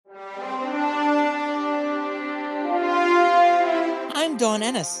Don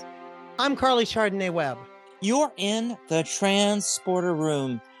Ennis. I'm Carly Chardonnay Webb. You're in the transporter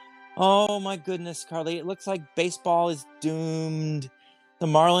room. Oh my goodness, Carly. It looks like baseball is doomed. The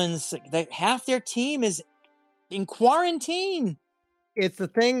Marlins, half their team is in quarantine. It's the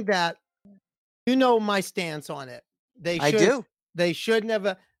thing that my stance on it. I do. They should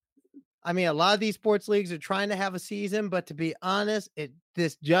never. I mean, a lot of these sports leagues are trying to have a season, but to be honest,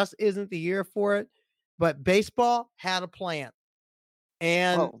 this just isn't the year for it. But baseball had a plan,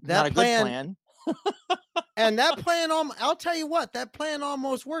 and not a good plan. And that plan, I'll tell you what, that plan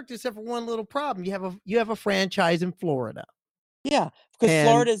almost worked, except for one little problem. You have a franchise in Florida. Yeah, because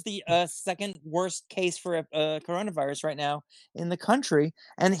Florida is the second worst case for coronavirus right now in the country.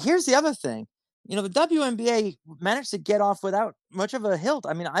 And here's the other thing. The WNBA managed to get off without much of a hilt.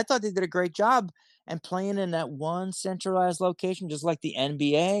 I mean, I thought they did a great job and playing in that one centralized location, just like the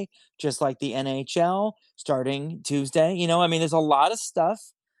NBA, just like the NHL, starting Tuesday. I mean, there's a lot of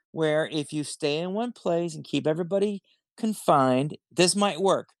stuff where if you stay in one place and keep everybody confined, this might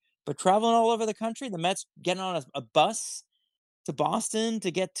work. But traveling all over the country, the Mets getting on a bus to Boston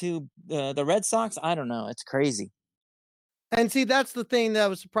to get to the Red Sox. I don't know. It's crazy. And see, that's the thing that I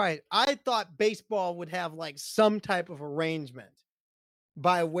was surprised. I thought baseball would have like some type of arrangement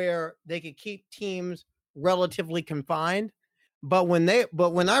by where they could keep teams relatively confined. But when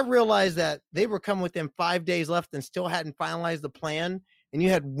I realized that they were coming within 5 days left and still hadn't finalized the plan, and you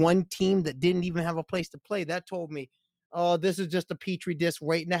had one team that didn't even have a place to play, that told me, oh, this is just a petri dish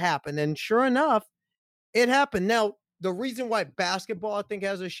waiting to happen. And sure enough, it happened. Now, the reason why basketball, I think,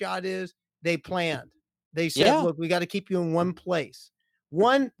 has a shot is they planned. They said, look, we got to keep you in one place.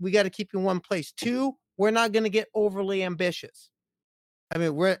 One, we got to keep you in one place. Two, we're not going to get overly ambitious. I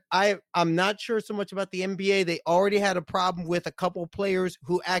mean, I'm not sure so much about the NBA. They already had a problem with a couple of players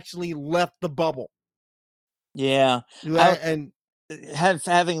who actually left the bubble. Yeah. And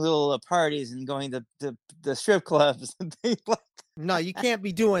having little parties and going to the strip clubs and things like that. No, you can't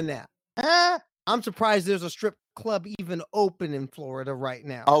be doing that. I'm surprised there's a strip club even open in Florida right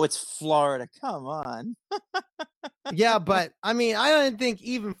now. Oh, it's Florida. Come on. Yeah, but I mean, I don't think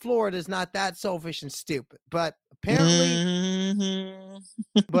even Florida is not that selfish and stupid. But apparently,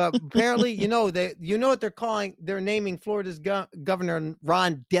 what they're calling? They're naming Florida's governor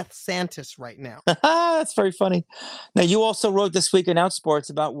Ron DeSantis right now. That's very funny. Now, you also wrote this week in Outsports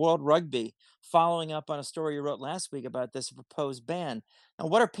about World Rugby, following up on a story you wrote last week about this proposed ban. Now,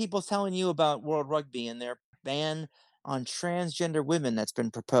 what are people telling you about World Rugby and their ban on transgender women that's been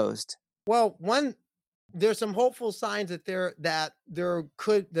proposed? Well, there's some hopeful signs that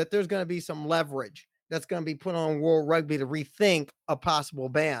there's going to be some leverage that's going to be put on World Rugby to rethink a possible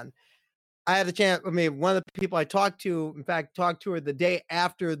ban. I had a chance. I mean, one of the people I talked to her the day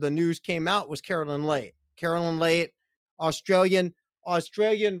after the news came out, was Carolyn Late. Carolyn Late, Australian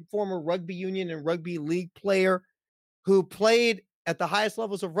former rugby union and rugby league player who played at the highest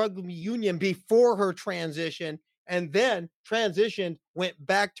levels of rugby union before her transition, and then transitioned, went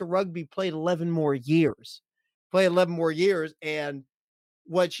back to rugby, played 11 more years. And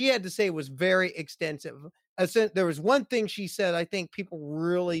what she had to say was very extensive. There was one thing she said I think people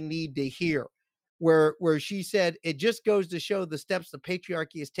really need to hear, where she said, it just goes to show the steps the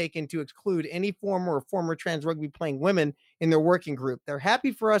patriarchy has taken to exclude any former trans rugby playing women in their working group. They're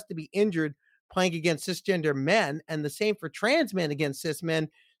happy for us to be injured playing against cisgender men, and the same for trans men against cis men.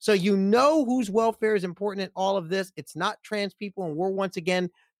 So whose welfare is important in all of this. It's not trans people, and we're once again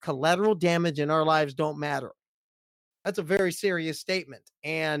collateral damage, and our lives don't matter. That's a very serious statement,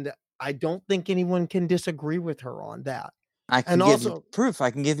 and I don't think anyone can disagree with her on that. I can give you proof. I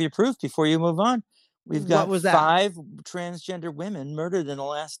can give you proof before you move on. We've got 5 transgender women murdered in the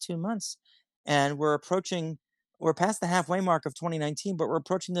last 2 months, and we're past the halfway mark of 2019, but we're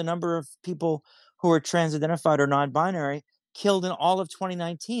approaching the number of people who are trans-identified or non-binary killed in all of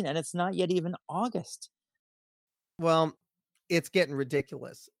 2019, and it's not yet even August. Well, it's getting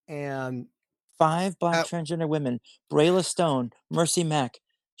ridiculous. And 5 Black transgender women: Brayla Stone, Mercy Mack,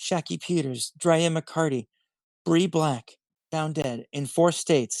 Shaki Peters, Drea McCarty, Bree Black, found dead in 4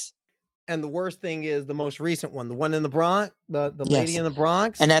 states. And the worst thing is the most recent one, the one in the Bronx, the lady in the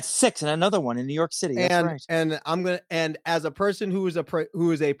Bronx, and that's 6, and another one in New York City. That's right. And as a person who is a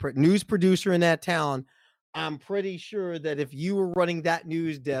news producer in that town, I'm pretty sure that if you were running that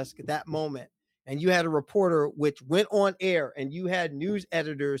news desk at that moment, and you had a reporter which went on air, and you had news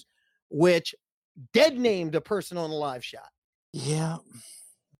editors which dead named a person on a live shot. Yeah,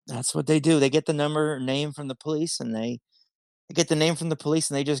 that's what they do. They get the name from the police, and they They get the name from the police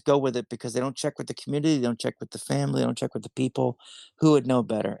and they just go with it because they don't check with the community, they don't check with the family, they don't check with the people who would know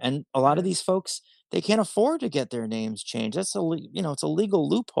better. And a lot of Yeah. these folks, they can't afford to get their names changed. That's it's a legal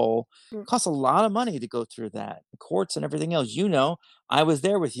loophole. Mm. Costs a lot of money to go through that, courts and everything else. I was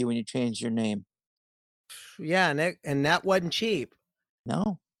there with you when you changed your name. Yeah, and that wasn't cheap.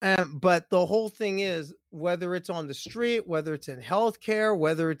 No. But the whole thing is, whether it's on the street, whether it's in healthcare,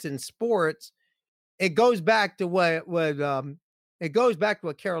 whether it's in sports, it goes back to what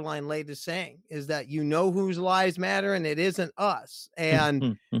Caroline Leigh is saying, is that whose lives matter and it isn't us.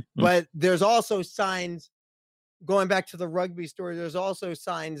 And but there's also signs, going back to the rugby story, there's also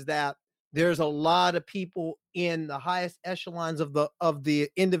signs that there's a lot of people in the highest echelons of the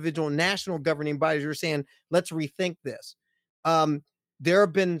individual national governing bodies who are saying, let's rethink this. There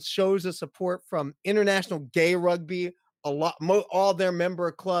have been shows of support from International Gay Rugby, all their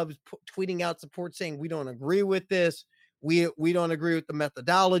member clubs tweeting out support saying, we don't agree with this. We don't agree with the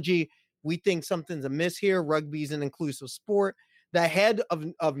methodology. We think something's amiss here. Rugby is an inclusive sport. The head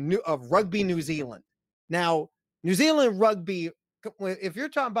of Rugby New Zealand. Now, New Zealand rugby, if you're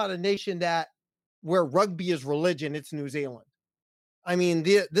talking about a nation where rugby is religion, it's New Zealand. I mean,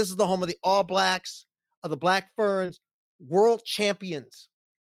 this is the home of the All Blacks, of the Black Ferns, world champions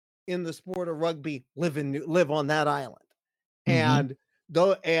in the sport of rugby live on that island. And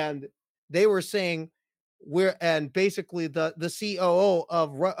they were saying, basically the COO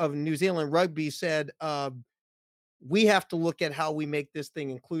of New Zealand Rugby said, we have to look at how we make this thing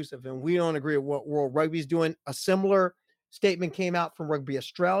inclusive, and we don't agree with what World Rugby is doing. A similar statement came out from Rugby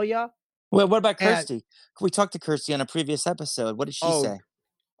Australia. Well, what about Kirsty? We talked to Kirsty on a previous episode. What did she say?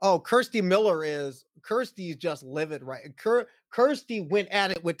 Oh, Kirsty's just livid, right? Kirsty went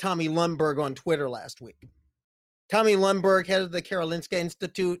at it with Tommy Lundberg on Twitter last week. Tommy Lundberg, head of the Karolinska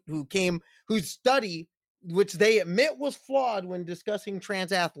Institute, whose study, which they admit was flawed when discussing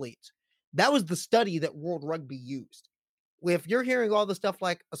trans athletes. That was the study that World Rugby used. If you're hearing all the stuff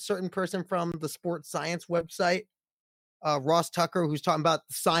like a certain person from the sports science website, Ross Tucker, who's talking about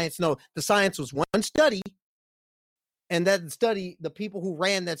the science. No, the science was one study. And that study, the people who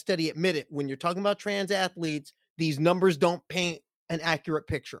ran that study admitted, when you're talking about trans athletes, these numbers don't paint an accurate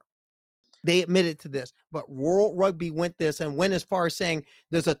picture. They admitted to this. But World Rugby went as far as saying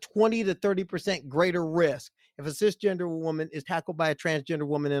there's a 20 to 30% greater risk if a cisgender woman is tackled by a transgender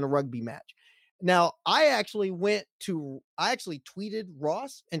woman in a rugby match. Now, I actually tweeted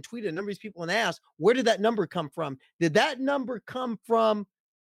Ross and tweeted a number of these people and asked, where did that number come from? Did that number come from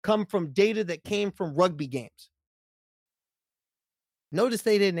data that came from rugby games? Notice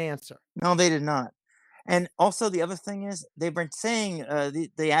they didn't answer. No, they did not. And also the other thing is, they've been saying,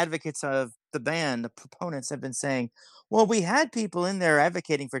 the advocates of the ban, the proponents have been saying, well, we had people in there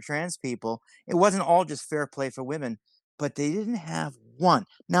advocating for trans people. It wasn't all just fair play for women, but they didn't have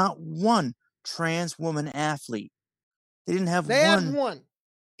not one trans woman athlete. They didn't have had one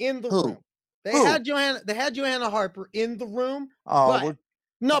in the room. They had Johanna Harper in the room.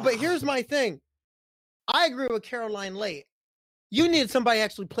 But here's my thing. I agree with Caroline Leigh. You needed somebody who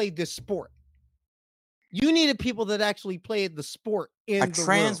actually played this sport. You needed people that actually played the sport in the room. A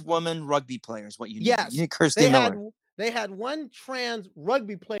trans woman rugby player is what you need. Yes. You need Kirsty Miller. They had one trans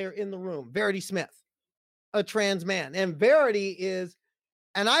rugby player in the room, Verity Smith, a trans man. And Verity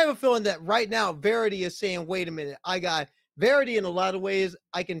and I have a feeling that right now Verity is saying, wait a minute, I got Verity in a lot of ways.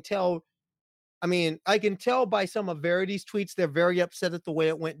 I can tell by some of Verity's tweets, they're very upset at the way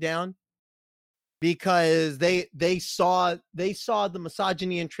it went down, because they saw the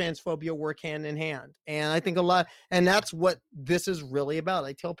misogyny and transphobia work hand in hand. And I think and that's what this is really about.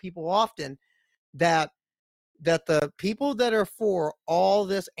 I tell people often that the people that are for all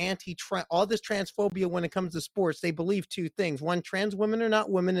this transphobia when it comes to sports, they believe two things. One, trans women are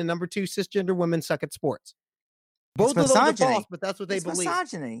not women, and number two, cisgender women suck at sports. Both of those are false, but that's what they believe.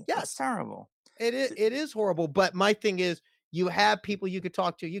 Misogyny. Yes. That's terrible. It is horrible. But my thing is, you have people you could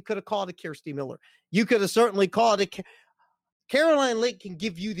talk to. You could have called a Kirsty Miller. You could have certainly called Caroline Leigh can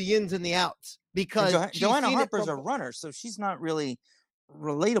give you the ins and the outs, because Johanna Harper's a runner, so she's not really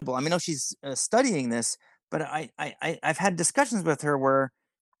relatable. I mean, she's studying this, but I've had discussions with her where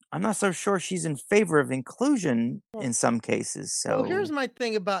I'm not so sure she's in favor of inclusion in some cases. So here's my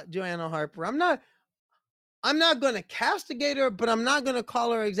thing about Johanna Harper. I'm not going to castigate her, but I'm not going to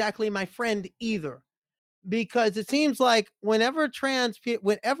call her exactly my friend either. Because it seems like whenever the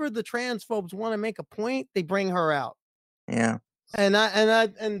transphobes want to make a point, they bring her out. Yeah. And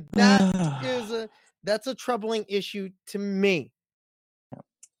that's a troubling issue to me.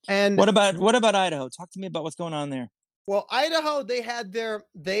 And what about Idaho? Talk to me about what's going on there. Well, Idaho, they had the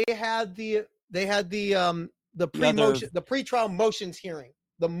the pre-trial motions hearing.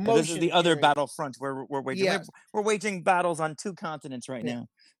 The motion. This is the other battlefront where we're waging. Yes. We're waging battles on 2 continents right now.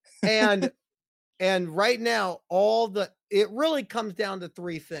 And right now, it really comes down to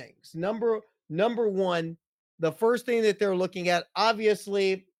 3 things. Number one, the first thing that they're looking at,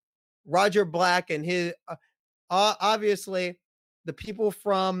 obviously, Roger Black and his obviously the people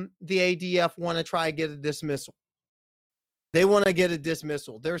from the ADF want to try to get a dismissal. They want to get a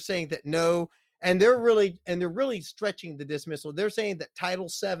dismissal. They're saying that no, and they're really stretching the dismissal. They're saying that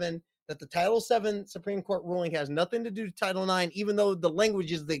the Title VII Supreme Court ruling has nothing to do with Title IX, even though the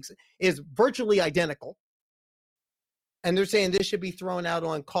language is virtually identical. And they're saying this should be thrown out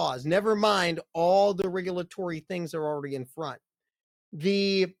on cause. Never mind all the regulatory things are already in front.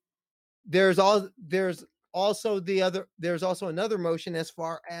 There's also another motion as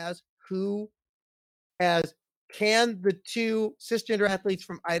far as can the 2 cisgender athletes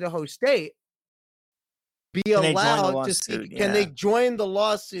from Idaho State be allowed to speak? Can they join the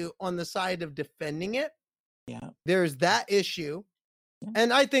lawsuit on the side of defending it? Yeah. There's that issue. Yeah.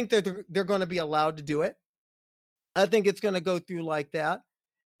 And I think that they're going to be allowed to do it. I think it's going to go through like that.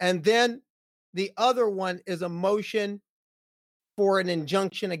 And then the other one is a motion for an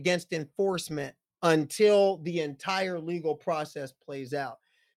injunction against enforcement until the entire legal process plays out.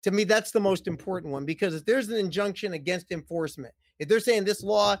 To me, that's the most important one, because if there's an injunction against enforcement, if they're saying this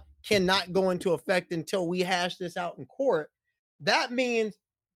law cannot go into effect until we hash this out in court, that means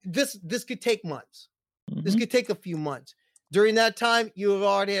this could take months. Mm-hmm. This could take a few months. During that time, you have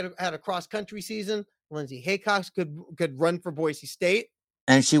already had a cross-country season. Lindsay Haycox could run for Boise State.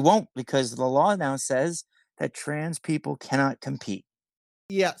 And she won't, because the law now says that trans people cannot compete.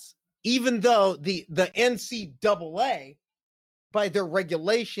 Yes. Even though the NCAA, by their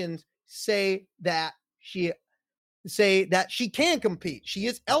regulations, say that she can compete. She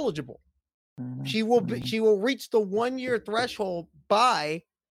is eligible. Mm-hmm. She will reach the 1-year threshold by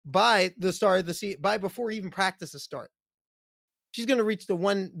the start of the season, before even practices start. She's going to reach the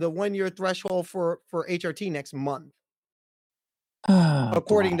 1 year threshold for HRT next month,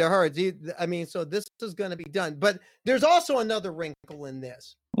 according to her. I mean, so this is going to be done. But there's also another wrinkle in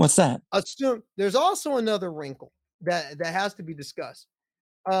this. What's that? There's also another wrinkle that has to be discussed.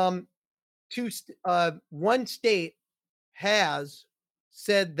 One state has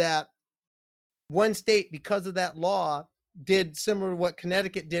said that one state, because of that law, did similar to what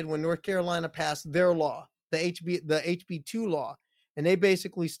Connecticut did when North Carolina passed their law, the HB2 law. And they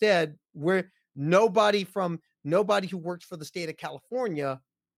basically said nobody who works for the state of California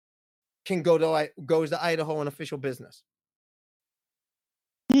can goes to Idaho on official business.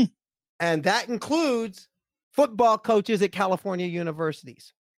 And that includes football coaches at California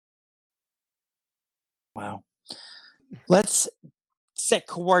universities. Wow. Let's set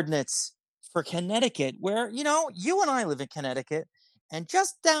coordinates for Connecticut, where, you and I live in Connecticut, and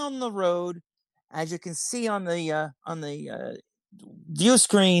just down the road, as you can see on the view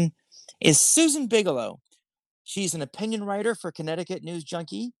screen, is Susan Bigelow. She's an opinion writer for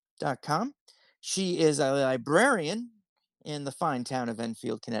ConnecticutNewsJunkie.com. She is a librarian in the fine town of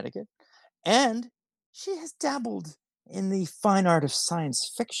Enfield, Connecticut, and she has dabbled in the fine art of science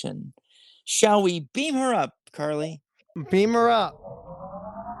fiction. Shall we beam her up, Carly? Beam her up.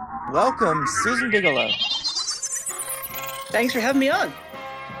 Welcome, Susan Bigelow. Thanks for having me on.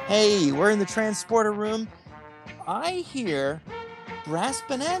 Hey, we're in the transporter room. I hear Brass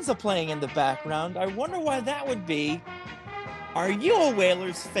Bonanza playing in the background. I wonder why that would be. Are you a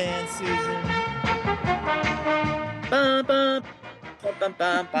Whalers fan, Susan?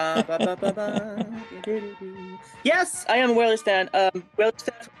 Yes, I am a Whalers fan. Whalers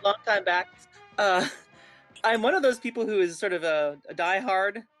fan from a long time back. I'm one of those people who is sort of a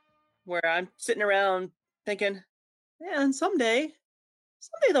diehard, where I'm sitting around thinking, man, someday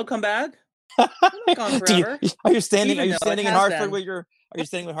they'll come back. Gone forever. Are you standing in Hartford with your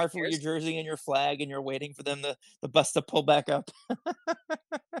jersey and your flag, and you're waiting for them the bus to pull back up?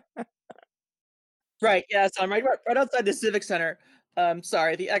 Right. Yeah. So I'm right outside the Civic Center.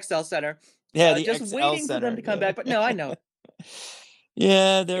 Sorry, the XL Center. Yeah, the just XL waiting Center, for them to come back. But no, I know.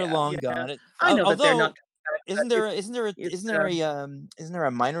 Yeah, they're long gone. I know that they're not. Isn't there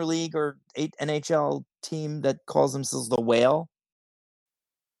a minor league or NHL team that calls themselves the Whale?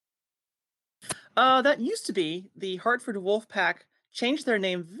 That used to be the Hartford Wolfpack. Changed their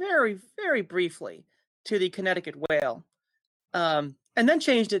name very, very briefly to the Connecticut Whale, and then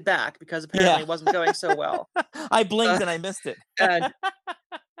changed it back because apparently it wasn't going so well. I blinked and I missed it. And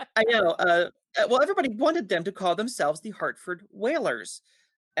I know. Well, everybody wanted them to call themselves the Hartford Whalers,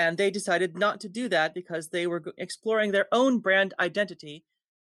 and they decided not to do that because they were exploring their own brand identity,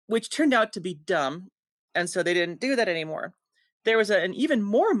 which turned out to be dumb. and so they didn't do that anymore. There was an even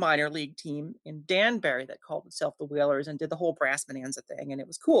more minor league team in Danbury that called itself the Whalers and did the whole brass bonanza thing, and it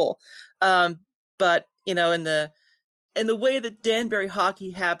was cool. But in the way that Danbury hockey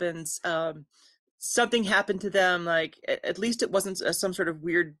happens, something happened to them. Like at least it wasn't some sort of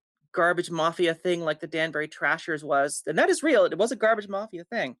weird garbage mafia thing like the Danbury Trashers was, and that is real. It was a garbage mafia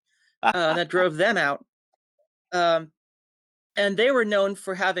thing that drove them out. And they were known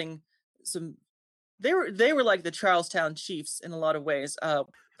for having some. They were like the Charlestown Chiefs in a lot of ways,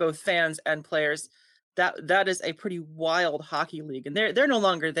 both fans and players. That is a pretty wild hockey league, and they're no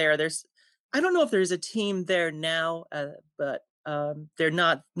longer there. I don't know if there's a team there now, but they're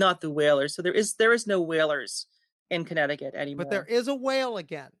not the Whalers. So there is no Whalers in Connecticut anymore. But there is a Whale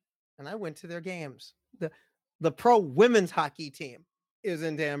again, and I went to their games. The pro women's hockey team is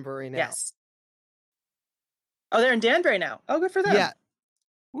in Danbury now. Yes. Oh, they're in Danbury now. Oh, good for them. Yeah.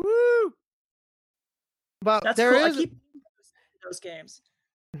 Woo! But That's there cool. is I keep those games.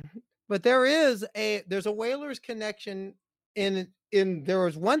 But there's a Whalers connection in there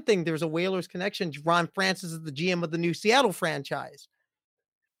was one thing, there's a Whalers connection. Ron Francis is the GM of the new Seattle franchise.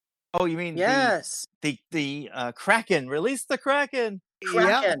 Oh, you mean yes, the Kraken? Release the Kraken.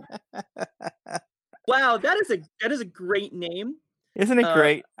 Kraken. Yep. Wow, that is a great name. Isn't it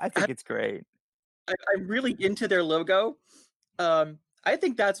great? I think it's great. I'm really into their logo. I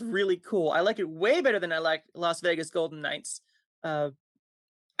think that's really cool. I like it way better than I like Las Vegas Golden Knights. I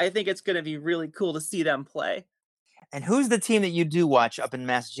think it's going to be really cool to see them play. And who's the team that you do watch up in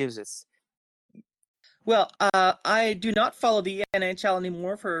Massachusetts? Well, I do not follow the NHL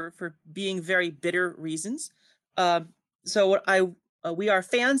anymore for being very bitter reasons. So we are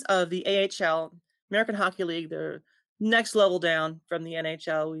fans of the AHL, American Hockey League, the next level down from the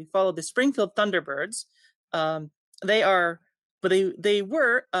NHL. We follow the Springfield Thunderbirds. They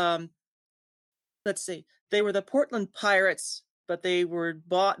were, let's see, they were the Portland Pirates, but they were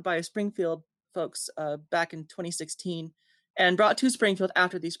bought by Springfield folks back in 2016 and brought to Springfield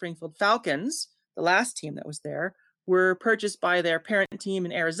after the Springfield Falcons, the last team that was there, were purchased by their parent team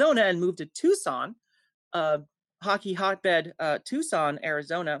in Arizona and moved to Tucson, hockey hotbed, Tucson,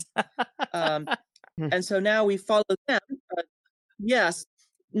 Arizona. And so now we follow them. Yes,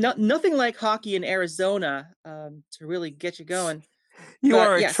 nothing like hockey in Arizona to really get you going. You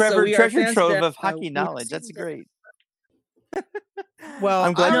are a treasure trove of hockey knowledge. That's great. Well,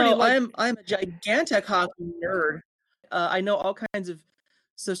 I'm glad. I'm a gigantic hockey nerd. I know all kinds of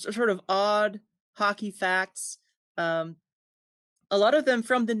sort of odd hockey facts. A lot of them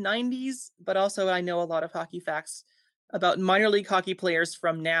from the 90s, but also I know a lot of hockey facts about minor league hockey players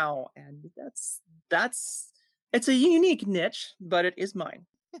from now, and it's a unique niche, but it is mine.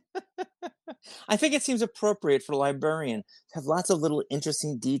 I think it seems appropriate for a librarian to have lots of little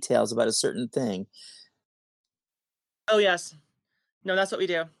interesting details about a certain thing. Oh, yes. No, that's what we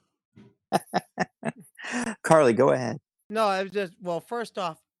do. Carly, go ahead. No, I was just, well, first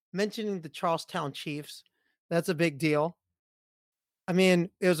off, mentioning the Charlestown Chiefs, that's a big deal. I mean,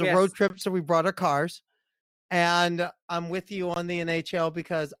 it was a road trip, so we brought our cars. And I'm with you on the NHL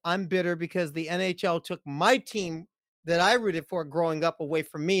because I'm bitter because the NHL took my team that I rooted for growing up away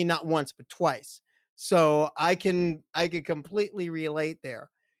from me, not once, but twice. So I can completely relate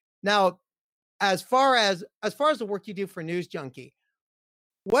there. Now, as far as the work you do for News Junkie,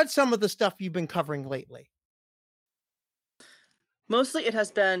 what's some of the stuff you've been covering lately? Mostly it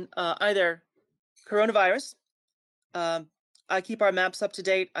has been either coronavirus. I keep our maps up to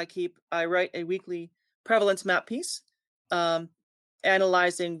date. I write a weekly prevalence map piece,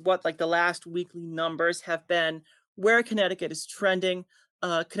 analyzing what like the last weekly numbers have been, where Connecticut is trending.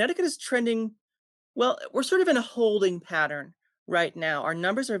 Connecticut is trending, well, we're sort of in a holding pattern right now. Our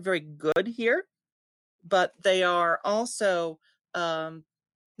numbers are very good here, but they are also, they're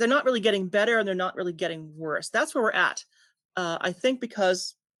not really getting better and they're not really getting worse. That's where we're at. I think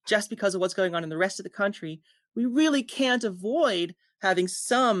because of what's going on in the rest of the country, we really can't avoid having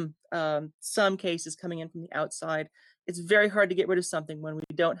some cases coming in from the outside. It's very hard to get rid of something when we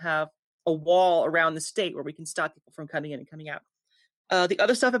don't have a wall around the state where we can stop people from coming in and coming out. The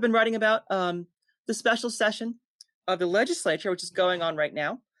other stuff I've been writing about, the special session of the legislature, which is going on right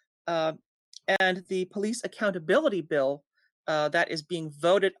now, and the police accountability bill that is being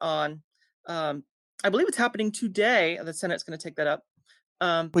voted on. I believe it's happening today. The Senate's going to take that up.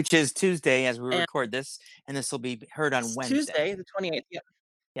 Which is Tuesday as we record this, and this will be heard on Wednesday. Tuesday, the 28th, yeah.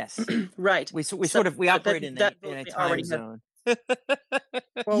 Yes. Right. We operate in a time zone.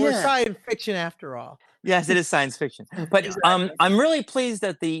 Well, we're science fiction after all. Yes, it is science fiction. But Exactly. I'm really pleased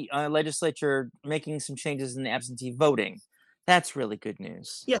that the legislature making some changes in the absentee voting. That's really good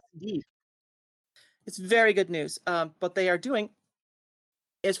news. Yes, indeed. It's very good news. What they are doing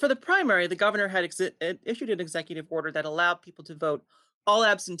is for the primary, the governor had issued an executive order that allowed people to vote all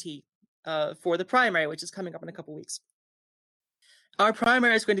absentee for the primary, which is coming up in a couple weeks. Our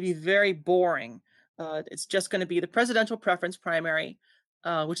primary is going to be very boring. It's just going to be the presidential preference primary,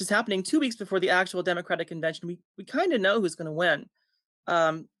 which is happening 2 weeks before the actual Democratic convention. We kind of know who's going to win.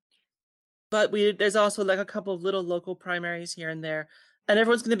 But there's also like a couple of little local primaries here and there, and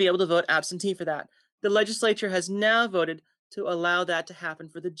everyone's going to be able to vote absentee for that. The legislature has now voted to allow that to happen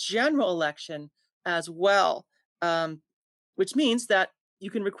for the general election as well, which means that you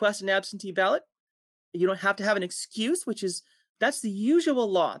can request an absentee ballot. You don't have to have an excuse, that's the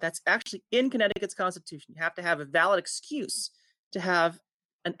usual law. That's actually in Connecticut's constitution. You have to have a valid excuse to have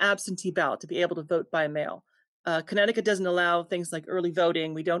an absentee ballot, to be able to vote by mail. Connecticut doesn't allow things like early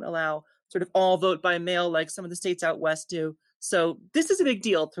voting. We don't allow sort of all vote by mail like some of the states out west do. So this is a big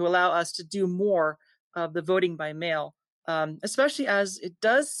deal to allow us to do more of the voting by mail, especially as it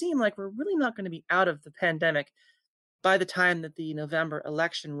does seem like we're really not going to be out of the pandemic by the time that the November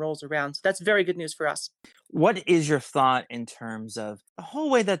election rolls around. So that's very good news for us. What is your thought in terms of the whole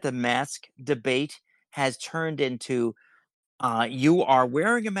way that the mask debate has turned into you are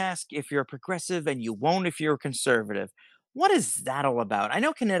wearing a mask if you're progressive and you won't if you're conservative? What is that all about? I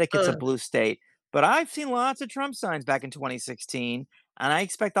know Connecticut's a blue state, but I've seen lots of Trump signs back in 2016, and I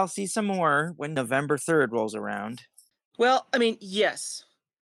expect I'll see some more when November 3rd rolls around. Well, I mean, yes.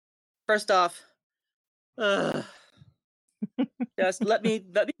 First off, just let me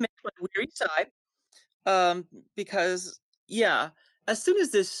make my weary side, because yeah, as soon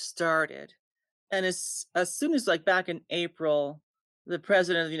as this started, and as soon as like back in April, the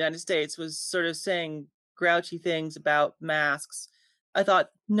president of the United States was sort of saying grouchy things about masks, I thought,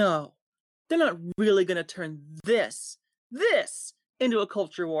 no, they're not really going to turn this into a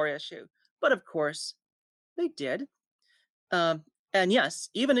culture war issue. But of course, they did. And yes,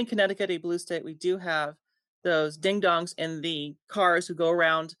 even in Connecticut, a blue state, we do have those ding-dongs in the cars who go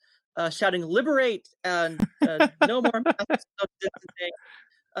around shouting "liberate" and no more masks, no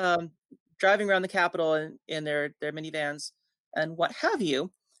distancing, driving around the Capitol in their minivans and what have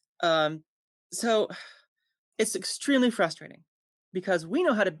you. So it's extremely frustrating because we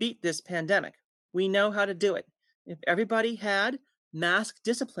know how to beat this pandemic. We know how to do it. If everybody had mask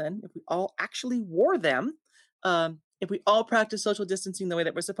discipline, if we all actually wore them, if we all practiced social distancing the way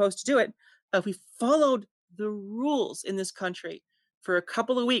that we're supposed to do it, if we followed the rules in this country for a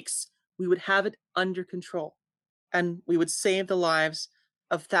couple of weeks, we would have it under control and we would save the lives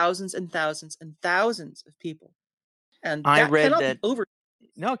of thousands and thousands and thousands of people. And I that read cannot that. be over.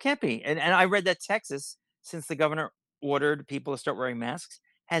 No, it can't be. And I read that Texas, since the governor ordered people to start wearing masks,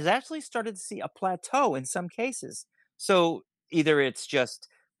 has actually started to see a plateau in some cases. So either it's just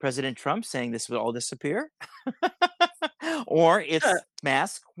President Trump saying this will all disappear, or it's Yeah.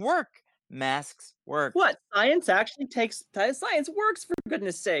 masks work. Masks work. What? Science actually science works, for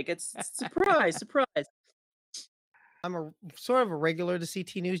goodness sake. It's surprise, surprise. I'm a sort of a regular to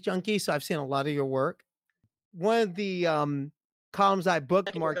CT News junkie, so I've seen a lot of your work. One of the columns I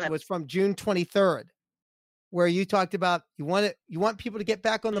bookmarked was from June 23rd, where you talked about you want people to get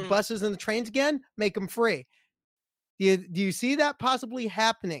back on the buses and the trains again, make them free. Do you see that possibly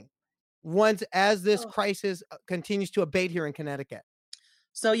happening as this crisis continues to abate here in Connecticut?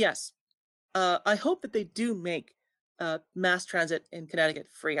 So yes, I hope that they do make mass transit in Connecticut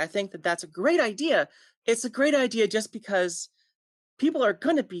free. I think that that's a great idea. It's a great idea just because people are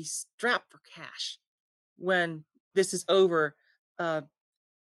going to be strapped for cash when this is over.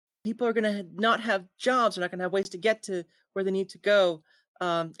 People are going to not have jobs. They're not going to have ways to get to where they need to go.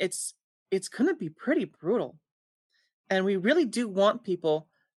 It's going to be pretty brutal. And we really do want people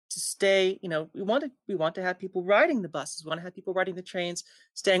to stay, we want to have people riding the buses. We want to have people riding the trains,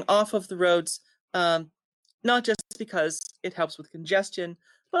 staying off of the roads, not just because it helps with congestion,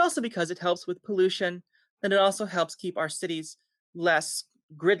 but also because it helps with pollution, and it also helps keep our cities less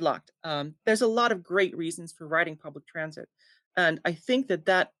gridlocked. There's a lot of great reasons for riding public transit. And I think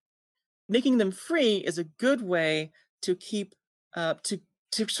that making them free is a good way to keep, to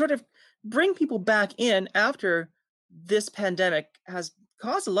sort of bring people back in after this pandemic has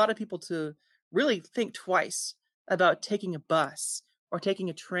caused a lot of people to really think twice about taking a bus or taking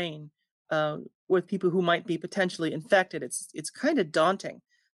a train with people who might be potentially infected. It's kind of daunting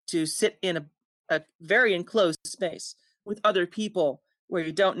to sit in a very enclosed space with other people where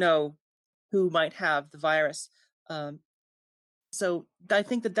you don't know who might have the virus. So I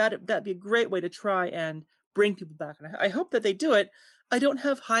think that'd be a great way to try and bring people back. And I hope that they do it. I don't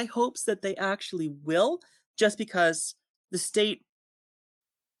have high hopes that they actually will, just because the state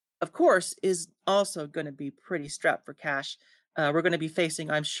of course, is also going to be pretty strapped for cash. We're going to be facing,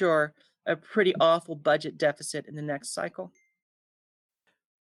 I'm sure, a pretty awful budget deficit in the next cycle.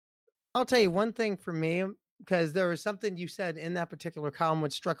 I'll tell you one thing for me, because there was something you said in that particular column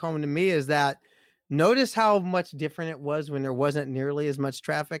which struck home to me is that notice how much different it was when there wasn't nearly as much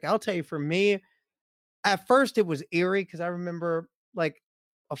traffic. I'll tell you, for me, at first it was eerie because I remember like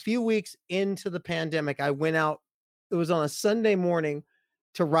a few weeks into the pandemic, I went out. It was on a Sunday morning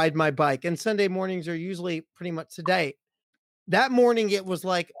to ride my bike, and Sunday mornings are usually pretty much today. That morning, it was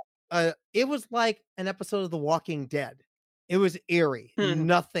like an episode of The Walking Dead. It was eerie.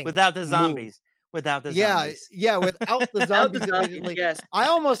 Nothing without the moved. zombies. Without the zombies. Yeah, without the zombies. Zombies, yes. I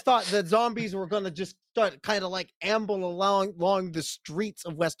almost thought that zombies were going to just start kind of like amble along the streets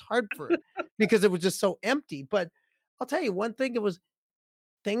of West Hartford because it was just so empty. But I'll tell you one thing,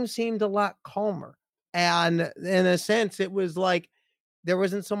 things seemed a lot calmer. And in a sense, it was like there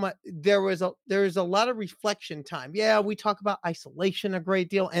wasn't so much, there was a lot of reflection time. Yeah, we talk about isolation a great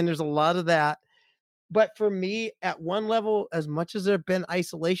deal, and there's a lot of that. But for me, at one level, as much as there's been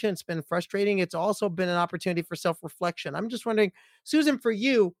isolation, it's been frustrating. It's also been an opportunity for self-reflection. I'm just wondering, Susan, for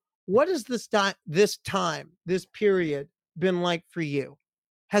you, what has this period been like for you?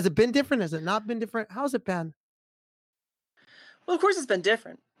 Has it been different? Has it not been different? How's it been? Well, of course, it's been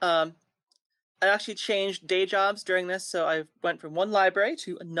different. I actually changed day jobs during this, so I went from one library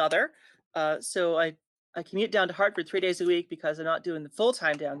to another. So I commute down to Hartford 3 days a week because I'm not doing the full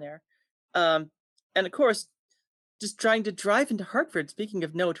time down there. And of course, just trying to drive into Hartford, speaking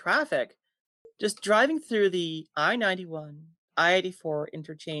of no traffic, just driving through the I-91, I-84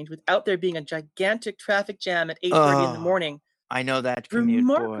 interchange without there being a gigantic traffic jam at 8:30 in the morning. I know that commute,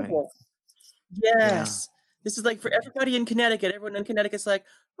 remarkable. boy. Yes. Yeah. This is like for everybody in Connecticut. Everyone in Connecticut's like,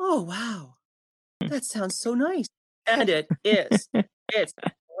 oh, wow, that sounds so nice. And it is. It's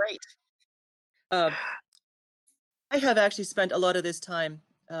great. I have actually spent a lot of this time.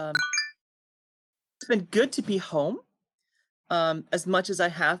 It's been good to be home as much as I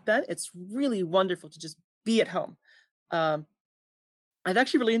have been. It's really wonderful to just be at home. I've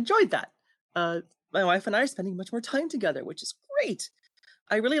actually really enjoyed that. My wife and I are spending much more time together, which is great.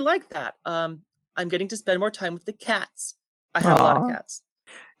 I really like that. I'm getting to spend more time with the cats. I have a lot of cats.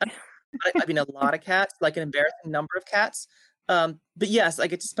 I mean, a lot of cats, like an embarrassing number of cats. But yes, I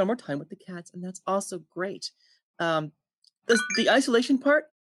get to spend more time with the cats, and that's also great. The isolation part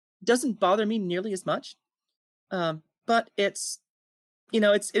doesn't bother me nearly as much. But it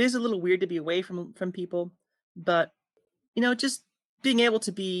is a little weird to be away from people. But, just being able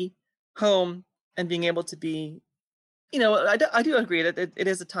to be home and being able to be, I do agree that it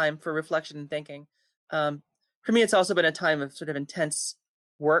is a time for reflection and thinking. For me, it's also been a time of sort of intense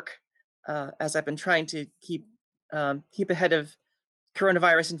work as I've been trying to keep ahead of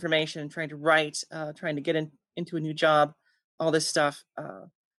coronavirus information, trying to write, trying to get into a new job, all this stuff.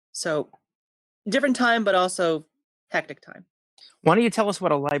 So different time, but also hectic time. Why don't you tell us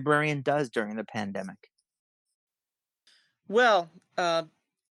what a librarian does during the pandemic? Well,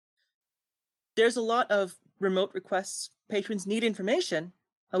 there's a lot of remote requests. Patrons need information.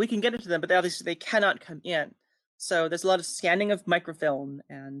 We can get into them, but obviously they cannot come in. So there's a lot of scanning of microfilm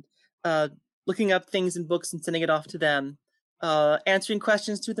and looking up things in books and sending it off to them, answering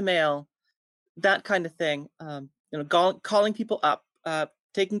questions through the mail, that kind of thing. Calling people up,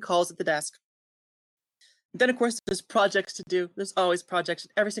 taking calls at the desk. Then, of course, there's projects to do. There's always projects.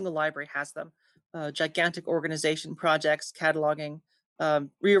 Every single library has them. Gigantic organization projects, cataloging,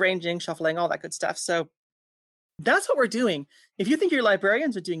 rearranging, shuffling, all that good stuff. So that's what we're doing. If you think your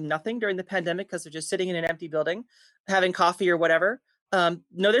librarians are doing nothing during the pandemic because they're just sitting in an empty building, having coffee or whatever, no,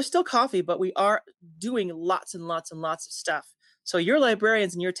 there's still coffee, but we are doing lots and lots and lots of stuff. So your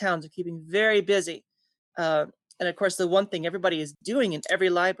librarians in your towns are keeping very busy. And of course, the one thing everybody is doing in every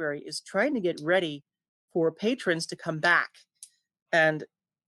library is trying to get ready for patrons to come back. And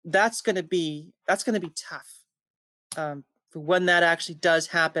that's going to be tough for when that actually does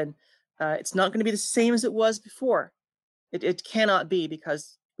happen. It's not going to be the same as it was before. It cannot be,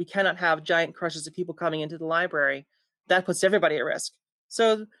 because we cannot have giant crushes of people coming into the library. That puts everybody at risk.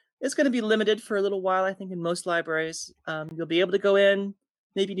 So it's going to be limited for a little while, I think, in most libraries. You'll be able to go in.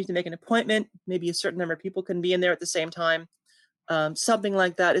 Maybe you need to make an appointment. Maybe a certain number of people can be in there at the same time. Something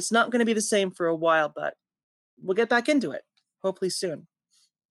like that. It's not going to be the same for a while, but we'll get back into it, hopefully soon.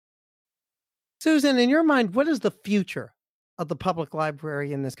 Susan, in your mind, what is the future of the public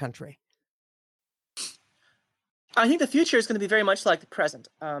library in this country? I think the future is going to be very much like the present.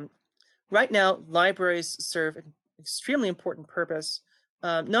 Right now, libraries serve an extremely important purpose,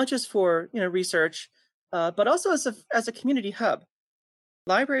 not just for research, but also as a community hub.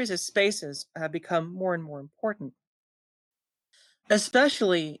 libraries as spaces have become more and more important,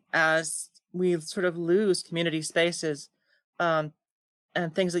 especially as we sort of lose community spaces, and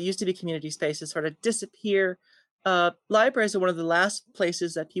things that used to be community spaces sort of disappear. Libraries are one of the last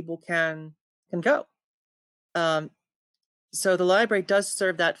places that people can go. Um, so the library does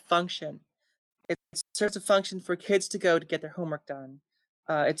serve that function. It serves a function for kids to go to get their homework done.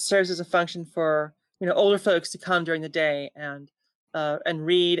 It serves as a function for older folks to come during the day and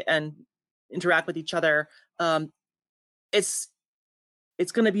read and interact with each other. It's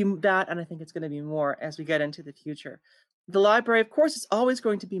going to be that, and I think it's going to be more as we get into the future. The library, of course, is always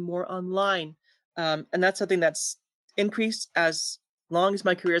going to be more online, and that's something that's increased as long as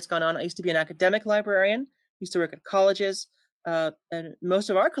my career has gone on. I used to be an academic librarian, used to work at colleges, and most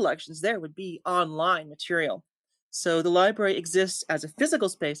of our collections there would be online material. So the library exists as a physical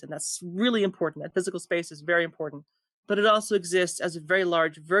space, and that's really important. That physical space is very important, but it also exists as a very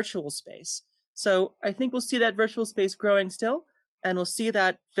large virtual space. So I think we'll see that virtual space growing still, and we'll see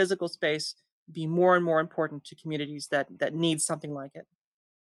that physical space be more and more important to communities that need something like it.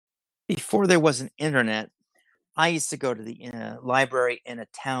 Before there was an internet, I used to go to the library in a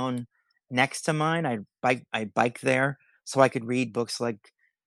town next to mine. I bike there so I could read books like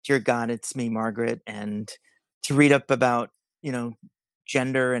Dear God, It's Me, Margaret, and to read up about,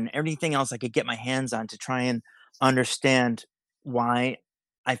 gender and everything else I could get my hands on to try and understand why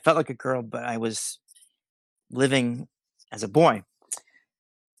I felt like a girl, but I was living as a boy.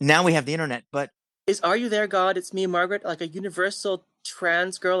 Now we have the internet, but Is Are You There, God, It's Me, Margaret like a universal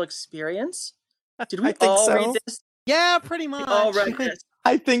trans girl experience? Did we think all so. read this? Yeah, pretty much. We all read this.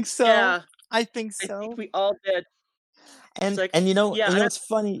 I think so. Yeah, I think I so. think we all did. And like, and yeah, it's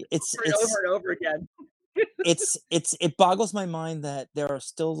funny. It's over and over again. it boggles my mind that there are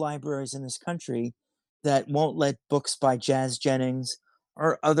still libraries in this country that won't let books by Jazz Jennings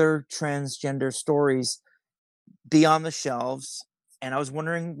or other transgender stories be on the shelves. And I was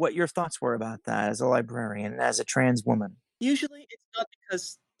wondering what your thoughts were about that as a librarian, as a trans woman. Usually it's not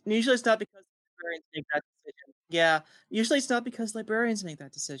because librarians make that decision. Yeah, usually it's not because librarians make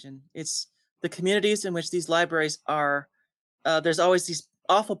that decision. It's the communities in which these libraries are. There's always these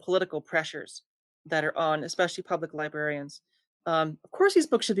awful political pressures that are on, especially public librarians. Of course, these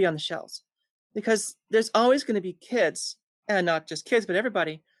books should be on the shelves because there's always going to be kids, and not just kids, but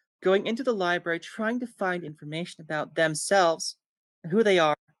everybody, going into the library trying to find information about themselves and who they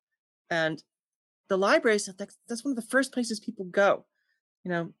are. And the libraries, that's one of the first places people go,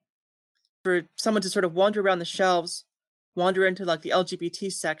 for someone to sort of wander around the shelves, wander into like the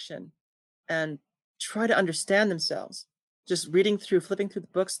LGBT section and try to understand themselves, just flipping through the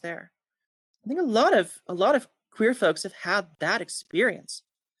books there. I think a lot of queer folks have had that experience,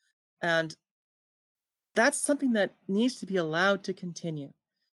 and that's something that needs to be allowed to continue.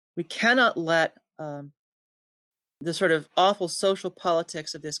 We cannot let the sort of awful social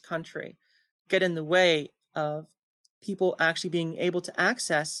politics of this country get in the way of people actually being able to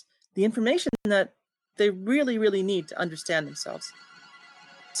access the information that they really, really need to understand themselves.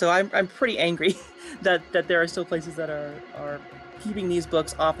 So I'm pretty angry that there are still places that are keeping these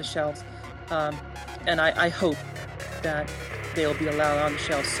books off the shelves, and I hope that they'll be allowed on the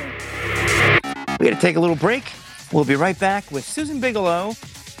shelves soon. We got to take a little break. We'll be right back with Susan Bigelow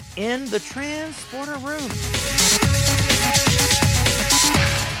in the Transporter Room.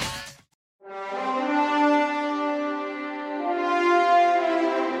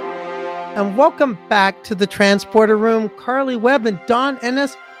 And welcome back to the Transporter Room. Carly Webb and Don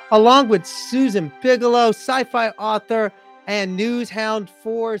Ennis, along with Susan Bigelow, sci-fi author and news hound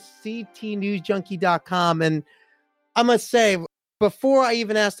for CTNewsJunkie.com. And I must say, before I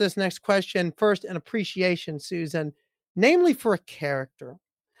even ask this next question, first an appreciation, Susan, namely for a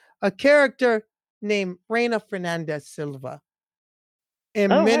character named Reina Fernandez Silva. In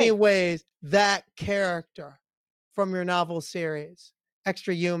many ways, that character from your novel series,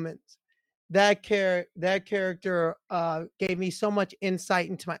 Extra Humans, that character gave me so much insight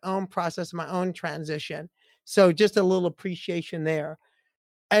into my own process, my own transition. So just a little appreciation there.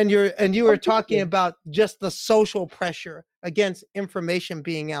 And you were talking about just the social pressure against information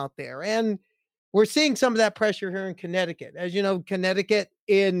being out there. And we're seeing some of that pressure here in Connecticut. As you know, Connecticut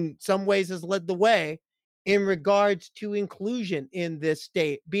in some ways has led the way in regards to inclusion in this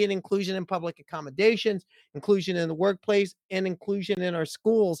state, be it inclusion in public accommodations, inclusion in the workplace, and inclusion in our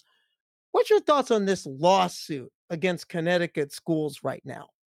schools. What's your thoughts on this lawsuit against Connecticut schools right now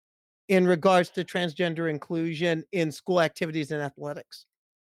in regards to transgender inclusion in school activities and athletics?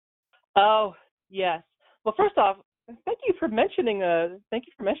 Oh, yes. Well, first off, thank you for mentioning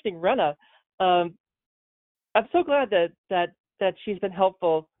Rena. I'm so glad that that she's been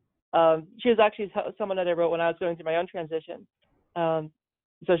helpful. She was actually someone that I wrote when I was going through my own transition.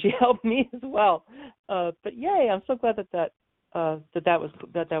 So she helped me as well. But yay, I'm so glad that was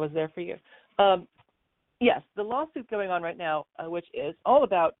there for you. Yes, the lawsuit going on right now, which is all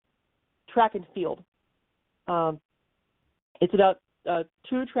about track and field. It's about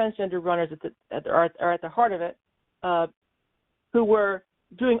two transgender runners are at the heart of it, who were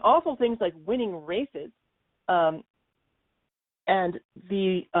doing awful things like winning races. And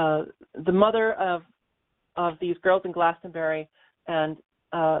the mother of these girls in Glastonbury and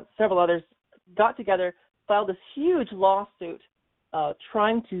several others got together, filed this huge lawsuit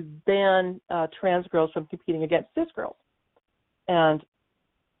trying to ban trans girls from competing against cis girls. And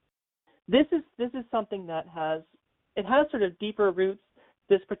this is something that has sort of deeper roots.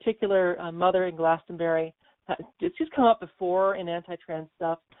 This particular mother in Glastonbury, she's come up before in anti-trans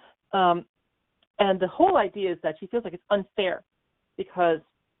stuff. And the whole idea is that she feels like it's unfair because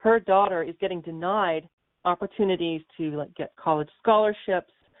her daughter is getting denied opportunities to get college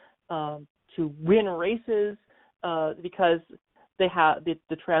scholarships, to win races, because they have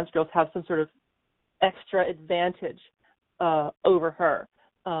the trans girls have some sort of extra advantage over her,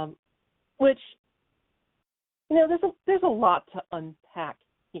 which there's a lot to unpack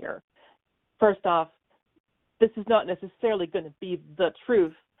here. First off, this is not necessarily going to be the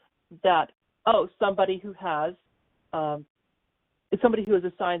truth that somebody who is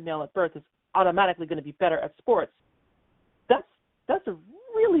assigned male at birth is automatically going to be better at sports. That's a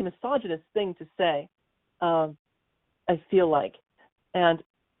really misogynist thing to say, I feel like. And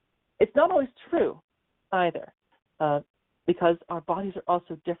it's not always true either, because our bodies are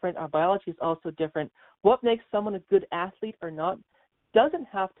also different, our biology is also different. What makes someone a good athlete or not doesn't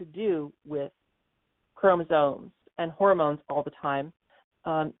have to do with chromosomes and hormones all the time.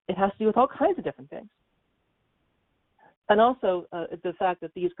 It has to do with all kinds of different things. And also the fact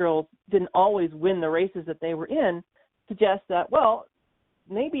that these girls didn't always win the races that they were in suggests that, well,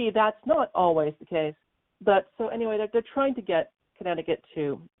 maybe that's not always the case. But so anyway, they're trying to get Connecticut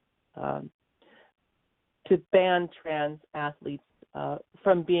to ban trans athletes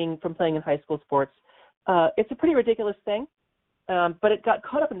from playing in high school sports. It's a pretty ridiculous thing, but it got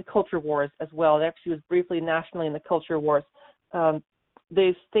caught up in the culture wars as well. It actually was briefly nationally in the culture wars.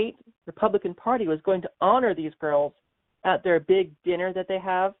 The state Republican Party was going to honor these girls at their big dinner that they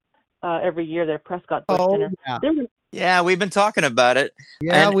have every year, their Prescott Bush dinner. Yeah, we've been talking about it.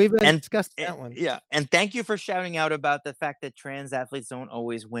 Yeah, we've been discussing that one. Yeah, and thank you for shouting out about the fact that trans athletes don't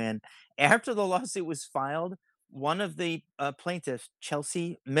always win. After the lawsuit was filed, one of the plaintiffs,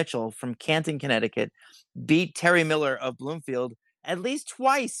 Chelsea Mitchell from Canton, Connecticut, beat Terry Miller of Bloomfield at least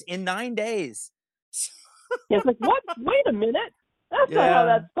twice in 9 days. Yeah, it's like, what? Wait a minute. That's not how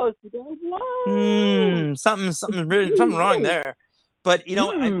that's supposed to go. Something wrong there. But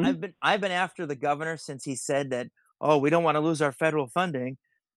I've been after the governor since he said that, we don't want to lose our federal funding.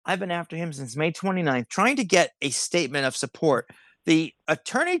 I've been after him since May 29th, trying to get a statement of support. The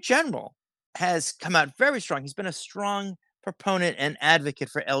Attorney General has come out very strong. He's been a strong proponent and advocate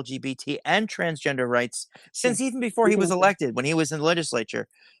for LGBT and transgender rights since even before he was elected, when he was in the legislature.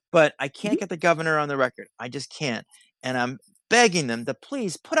 But I can't get the governor on the record. I just can't. And I'm begging them to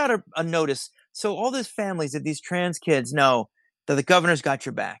please put out a notice so all these families of these trans kids know that the governor's got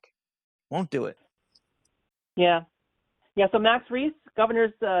your back. Won't do it. Yeah. So Max Reese,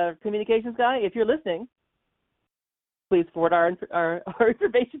 governor's communications guy, if you're listening, please forward our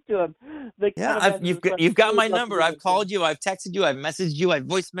information to him. You've got my number. I've called you. I've texted you. I've messaged you. I've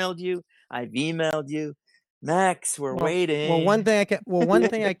voicemailed you. I've emailed you. Max, we're waiting. Well, one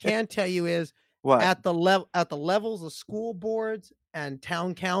thing I can tell you is what? At the levels of school boards and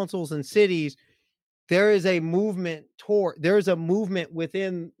town councils and cities, there is a movement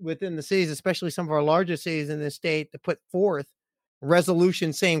within the cities, especially some of our largest cities in this state, to put forth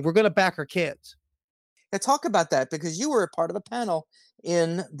resolutions saying we're going to back our kids. Yeah, talk about that, because you were a part of the panel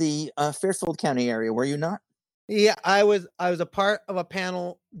in the Fairfield County area, were you not? Yeah, I was a part of a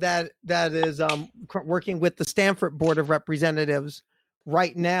panel that is working with the Stamford Board of Representatives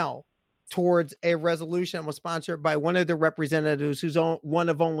right now towards a resolution that was sponsored by one of the representatives who's one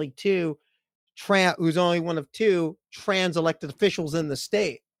of two trans elected officials in the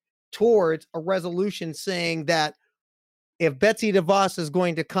state, towards a resolution saying that if Betsy DeVos is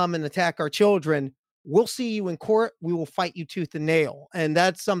going to come and attack our children, we'll see you in court. We will fight you tooth and nail. And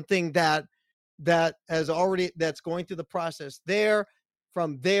that's something that's going through the process there.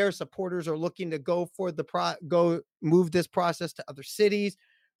 From there, supporters are looking to go move this process to other cities.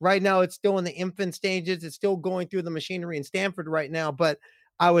 Right now, it's still in the infant stages. It's still going through the machinery in Stamford right now, but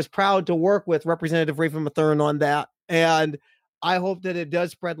I was proud to work with Representative Raven Mathern on that. And I hope that it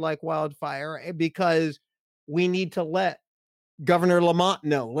does spread like wildfire because we need to let Governor Lamont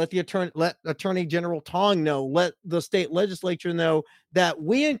know, let Attorney General Tong know, let the state legislature know that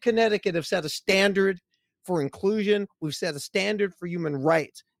we in Connecticut have set a standard for inclusion. We've set a standard for human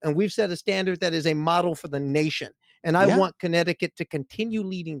rights, and we've set a standard that is a model for the nation. And I want Connecticut to continue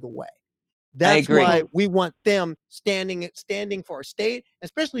leading the way. That's why we want them standing for our state,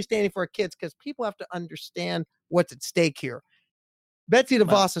 especially standing for our kids, because people have to understand what's at stake here. Betsy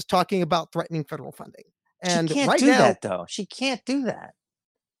DeVos is talking about threatening federal funding. And she can't right do now, that, though. She can't do that.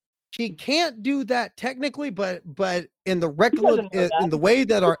 She can't do that technically, but in the way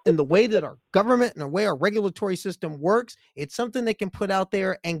that our government and the way our regulatory system works, it's something they can put out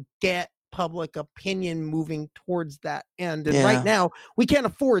there and get public opinion moving towards that end. And right now, we can't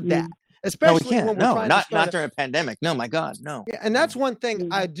afford that. Especially when we're trying to not during a pandemic. No, my God, no. Yeah, and that's one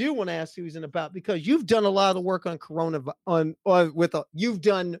thing I do want to ask Susan about, because you've done a lot of work on you've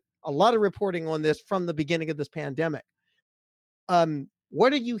done a lot of reporting on this from the beginning of this pandemic.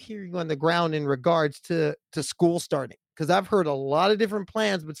 What are you hearing on the ground in regards to school starting? Because I've heard a lot of different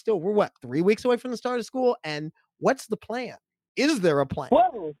plans, but still, we're 3 weeks away from the start of school, and what's the plan? Is there a plan?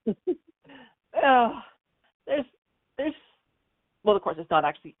 Whoa. There's well, of course, it's not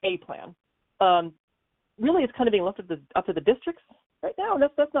actually a plan. Really, it's kind of being left up to the districts right now, and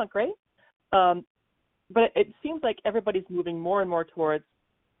that's not great. But it seems like everybody's moving more and more towards,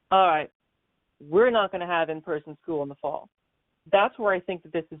 all right, we're not going to have in-person school in the fall. That's where I think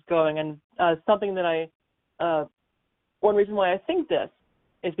that this is going, and something that one reason why I think this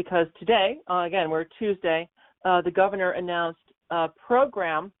is because today, again, we're Tuesday, the governor announced a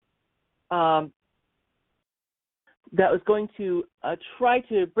program that was going to try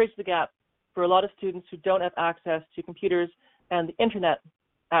to bridge the gap for a lot of students who don't have access to computers and the internet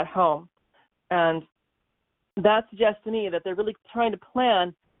at home. And that suggests to me that they're really trying to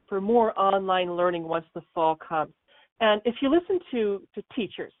plan for more online learning once the fall comes. And if you listen to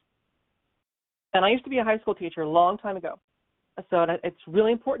teachers, and I used to be a high school teacher a long time ago, so it's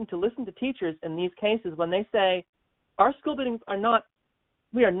really important to listen to teachers in these cases when they say, our school buildings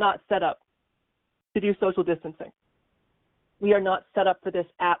we are not set up to do social distancing. We are not set up for this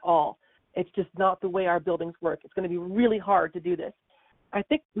at all. It's just not the way our buildings work. It's going to be really hard to do this. I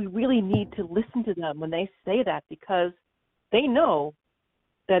think we really need to listen to them when they say that, because they know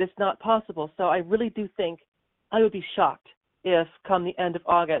that it's not possible. So I really do think I would be shocked if come the end of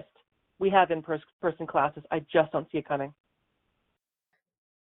August we have in-person classes. I just don't see it coming.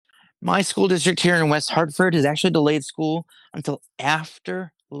 My school district here in West Hartford has actually delayed school until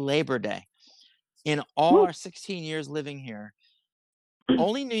after Labor Day. In all our 16 years living here,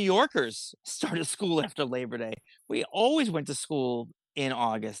 only New Yorkers started school after Labor Day. We always went to school in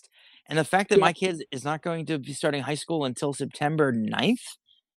August. And the fact that my kid is not going to be starting high school until September 9th,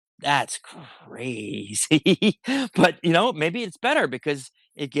 that's crazy. But, maybe it's better because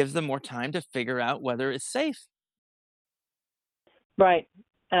it gives them more time to figure out whether it's safe. Right.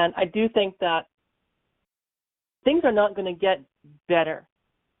 And I do think that things are not going to get better.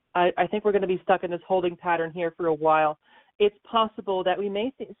 I think we're going to be stuck in this holding pattern here for a while. It's possible that we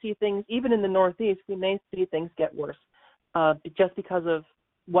may see things, even in the Northeast, we may see things get worse just because of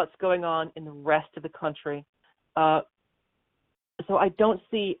what's going on in the rest of the country. So I don't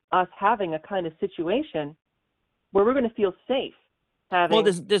see us having a kind of situation where we're going to feel safe. Well,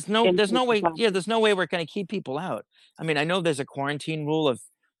 there's no way. Yeah, there's no way we're going to keep people out. I mean, I know there's a quarantine rule of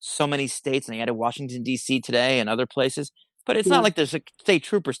so many states, and they added Washington D.C. today and other places. But it's not like there's a state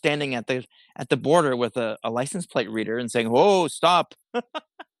trooper standing at the border with a license plate reader and saying, "Whoa, stop!"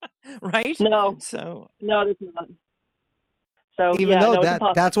 Right? No. No, there's not. So even though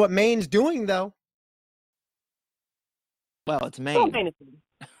that's what Maine's doing, though. Well, it's Maine. Well, Maine is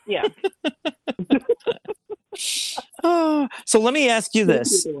yeah. So let me ask you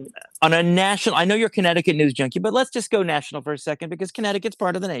this. On a national, I know you're a Connecticut news junkie, but let's just go national for a second because Connecticut's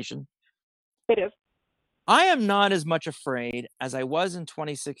part of the nation. It is. I am not as much afraid as I was in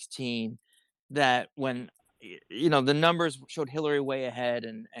 2016 that when, the numbers showed Hillary way ahead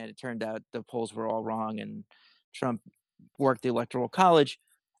and it turned out the polls were all wrong and Trump worked the Electoral College.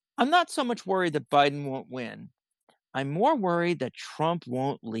 I'm not so much worried that Biden won't win. I'm more worried that Trump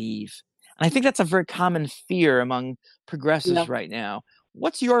won't leave. And I think that's a very common fear among progressives right now.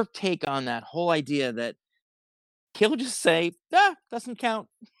 What's your take on that whole idea that he'll just say, doesn't count?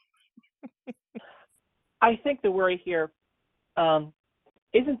 I think the worry here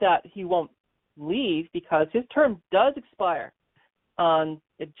isn't that he won't leave, because his term does expire on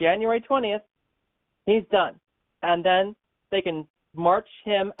January 20th. He's done. And then they can march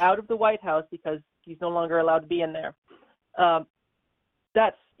him out of the White House because he's no longer allowed to be in there.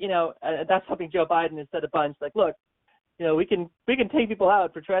 that's that's something Joe Biden has said a bunch. Like, look, we can take people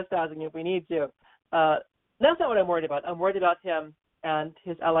out for trespassing if we need to. That's not what I'm worried about. I'm worried about him and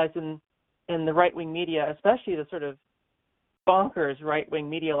his allies in the right-wing media, especially the sort of bonkers right-wing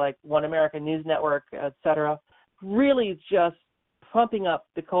media like One America News Network, et cetera, really just pumping up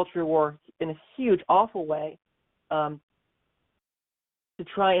the culture war in a huge, awful way to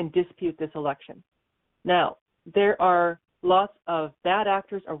try and dispute this election. Now, there are lots of bad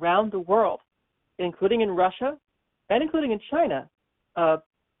actors around the world, including in Russia and including in China.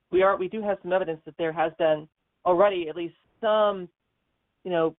 We do have some evidence that there has been already at least some,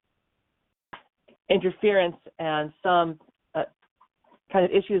 interference and some kind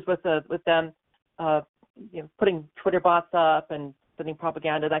of issues with them, putting Twitter bots up and sending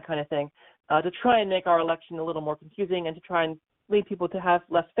propaganda, that kind of thing, to try and make our election a little more confusing and to try and lead people to have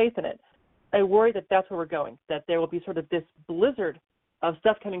less faith in it. I worry that that's where we're going, that there will be sort of this blizzard of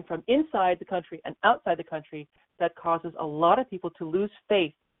stuff coming from inside the country and outside the country that causes a lot of people to lose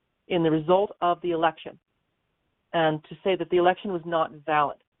faith in the result of the election and to say that the election was not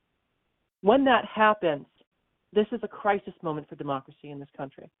valid. When that happens, this is a crisis moment for democracy in this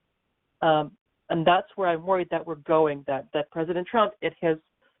country. And that's where I'm worried that we're going, that President Trump, in his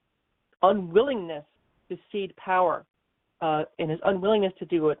unwillingness to cede power, in his unwillingness to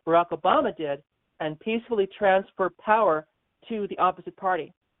do what Barack Obama did and peacefully transfer power to the opposite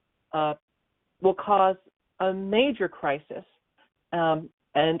party, will cause a major crisis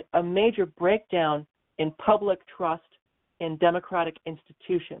and a major breakdown in public trust in democratic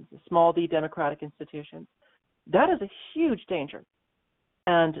institutions, small d democratic institutions. That is a huge danger.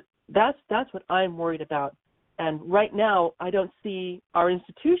 And that's what I'm worried about. And right now, I don't see our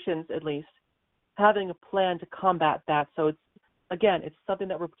institutions, at least, having a plan to combat that. So it's something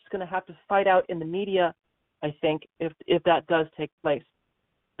that we're just going to have to fight out in the media, I think, if that does take place.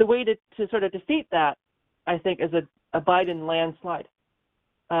 The way to sort of defeat that, I think, is a Biden landslide.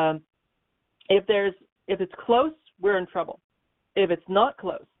 If it's close, we're in trouble. If it's not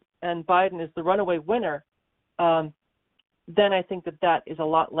close and Biden is the runaway winner, then I think that is a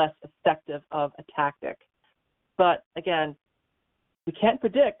lot less effective of a tactic. But again, we can't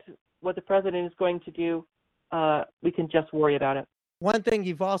predict what the president is going to do. We can just worry about it. One thing,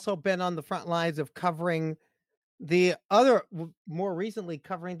 you've also been on the front lines of covering more recently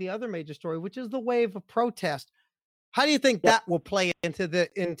covering the other major story, which is the wave of protest. How do you think that will play into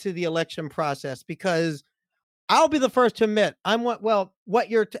the election process? Because I'll be the first to admit, at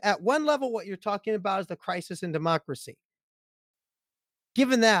one level, what you're talking about is the crisis in democracy.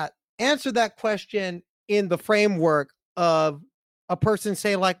 Given that, answer that question in the framework of a person,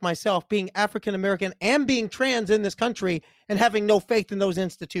 say, like myself, being African American and being trans in this country and having no faith in those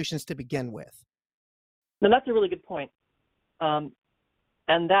institutions to begin with. No, that's a really good point. And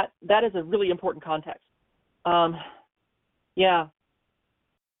that is a really important context. I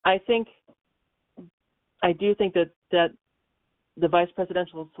do think that the vice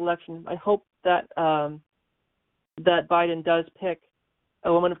presidential selection, I hope that that Biden does pick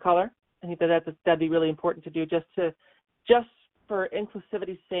a woman of color. I think that'd be really important to do just for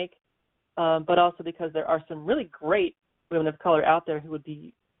inclusivity's sake, but also because there are some really great women of color out there who would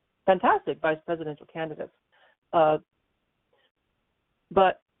be fantastic vice presidential candidates.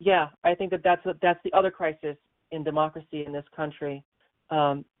 But yeah, I think that's the other crisis in democracy in this country,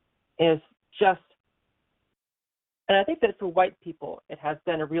 is just, and I think that for white people, it has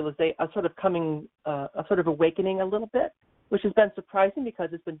been a sort of awakening a little bit, which has been surprising because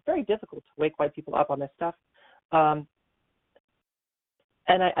it's been very difficult to wake white people up on this stuff. And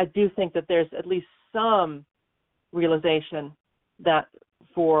I do think that there's at least some realization that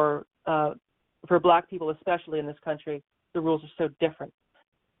for Black people, especially in this country, the rules are so different.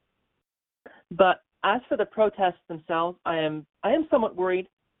 But as for the protests themselves, I am somewhat worried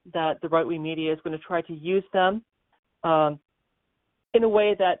that the right-wing media is going to try to use them in a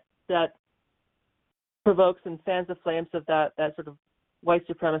way that provokes and fans the flames of that sort of white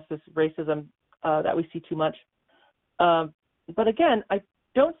supremacist racism that we see too much. But again, I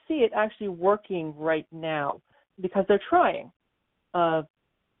don't see it actually working right now because they're trying.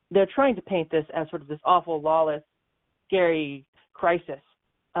 They're trying to paint this as sort of this awful, lawless, scary crisis.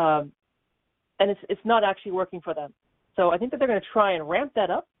 And it's not actually working for them. So I think that they're going to try and ramp that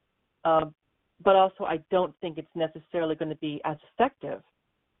up. But also I don't think it's necessarily going to be as effective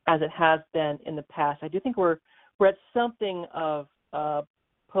as it has been in the past. I do think we're at something of a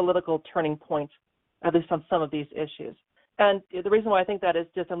political turning point, at least on some of these issues. And the reason why I think that is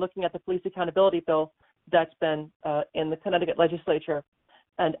just I'm looking at the police accountability bill that's been in the Connecticut legislature,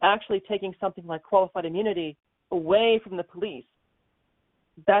 and actually taking something like qualified immunity away from the police,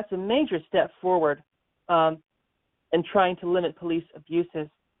 that's a major step forward in trying to limit police abuses.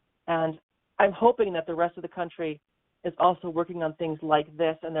 And I'm hoping that the rest of the country is also working on things like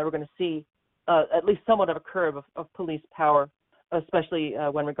this, and that we're going to see at least somewhat of a curve of police power, especially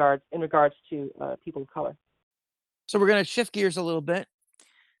in regards to people of color. So we're going to shift gears a little bit.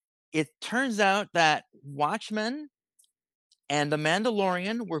 It turns out that Watchmen and The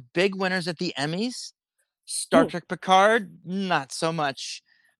Mandalorian were big winners at the Emmys. Star Trek Picard, not so much.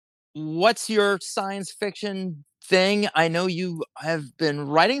 What's your science fiction thing? I know you have been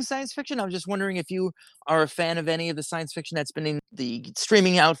writing science fiction. I was just wondering if you are a fan of any of the science fiction that's been in the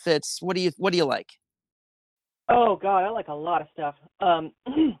streaming outfits. What do you like? Oh God, I like a lot of stuff.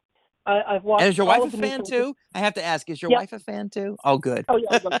 I've watched. And is your all wife of a the new fan Star too? I have to ask, is your Yep. wife a fan too? Oh, good. Oh yeah,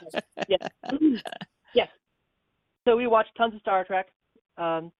 I love Star Trek. Yes. Yes. So we watched tons of Star Trek.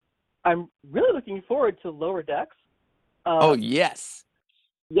 I'm really looking forward to Lower Decks. Oh yes.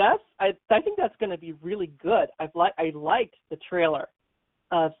 Yes, I think that's going to be really good. I liked the trailer,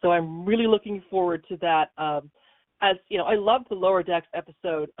 so I'm really looking forward to that. As you know, I loved the Lower Decks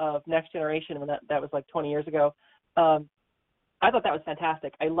episode of Next Generation when that was like 20 years ago. I thought that was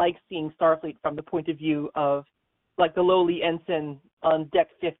fantastic. I like seeing Starfleet from the point of view of like the lowly ensign on deck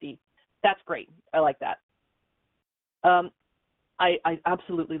 50. That's great. I like that. I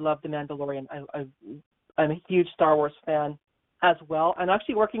absolutely love The Mandalorian. I'm a huge Star Wars fan as well. I'm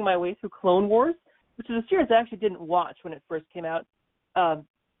actually working my way through Clone Wars, which is a series I actually didn't watch when it first came out,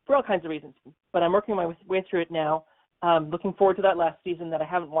 for all kinds of reasons. But I'm working my way through it now. Looking forward to that last season that I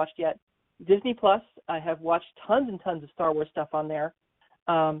haven't watched yet. Disney Plus, I have watched tons and tons of Star Wars stuff on there.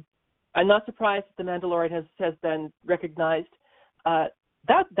 I'm not surprised that The Mandalorian has been recognized. That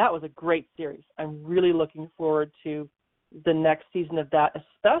was a great series. I'm really looking forward to the next season of that,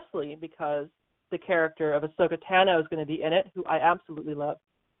 especially because the character of Ahsoka Tano is going to be in it, who I absolutely love,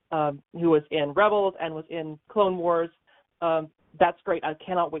 who was in Rebels and was in Clone Wars. That's great. I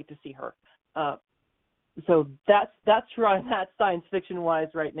cannot wait to see her. So that's where I'm at science fiction-wise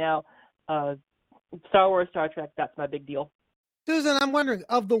right now. Star Wars, Star Trek, that's my big deal. Susan, I'm wondering,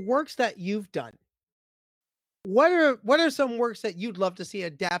 of the works that you've done, what are some works that you'd love to see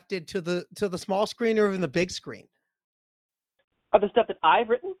adapted to the small screen or even the big screen? Of the stuff that I've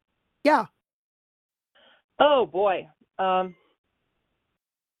written? Yeah. Oh boy. I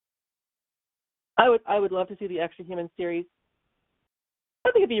would love to see the Extra Human series.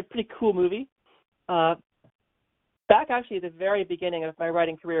 I think it'd be a pretty cool movie. Back actually at the very beginning of my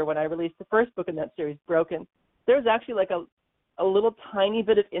writing career, when I released the first book in that series, Broken, there was actually like a little tiny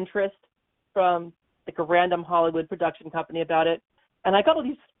bit of interest from like a random Hollywood production company about it. And I got all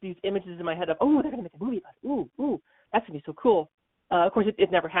these images in my head of, oh, they're going to make a movie about it. Ooh, that's going to be so cool. Of course,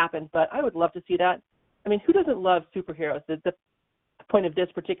 it never happened, but I would love to see that. I mean, who doesn't love superheroes? The point of this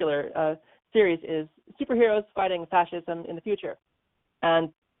particular series is superheroes fighting fascism in the future. And,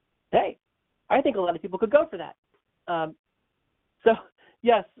 hey, I think a lot of people could go for that. So,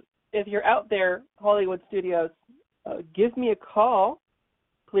 yes, if you're out there, Hollywood studios, give me a call,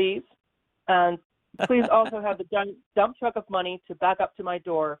 please. And please also have the dump truck of money to back up to my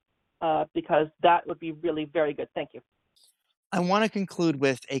door, because that would be really very good. Thank you. I want to conclude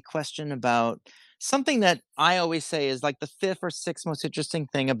with a question about something that I always say is like the fifth or sixth most interesting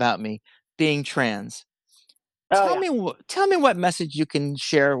thing about me, being trans. Tell me what message you can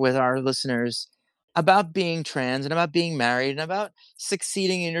share with our listeners about being trans and about being married and about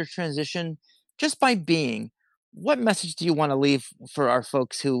succeeding in your transition just by being. What message do you want to leave for our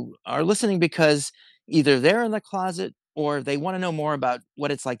folks who are listening because either they're in the closet or they want to know more about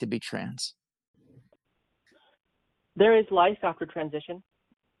what it's like to be trans? There is life after transition,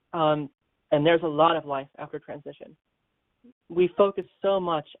 and there's a lot of life after transition. We focus so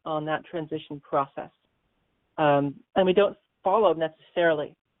much on that transition process, and we don't follow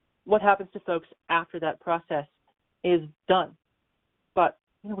necessarily what happens to folks after that process is done. But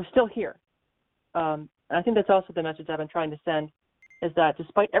we're still here. And I think that's also the message I've been trying to send, is that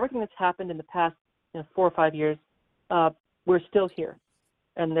despite everything that's happened in the past 4 or 5 years, we're still here.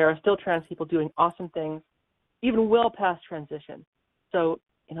 And there are still trans people doing awesome things, even well past transition. So,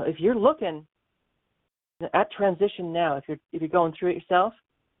 if you're looking at transition now, if you're going through it yourself,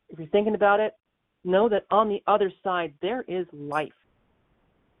 if you're thinking about it, know that on the other side there is life,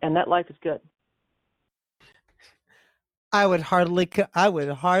 and that life is good. I would hardly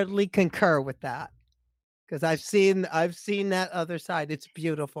concur with that, because I've seen that other side. It's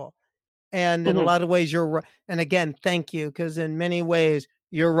beautiful, and in a lot of ways you're right. And again, thank you, because in many ways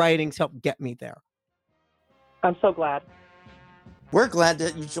your writings helped get me there. I'm so glad. We're glad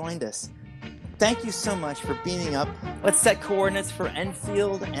that you joined us. thank you so much for beaming up. Let's set coordinates for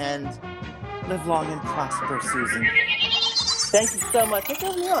Enfield and live long and prosper, Susan. Thank you so much. Thanks for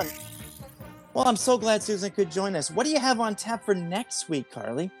having me on. Well, I'm so glad Susan could join us. What do you have on tap for next week,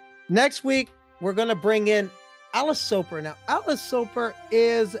 Carly? Next week, we're going to bring in Alice Soper. Now, Alice Soper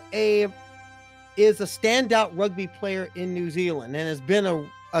is a standout rugby player in New Zealand and has been a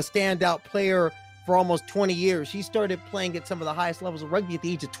standout player for almost 20 years. She started playing at some of the highest levels of rugby at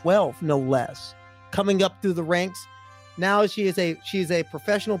the age of 12, no less, coming up through the ranks. Now she's a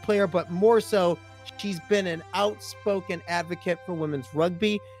professional player, but more so, she's been an outspoken advocate for women's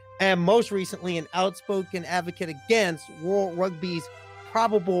rugby, and most recently an outspoken advocate against World Rugby's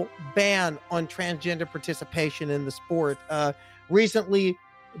probable ban on transgender participation in the sport. Recently,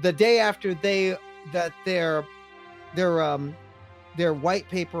 the day after their white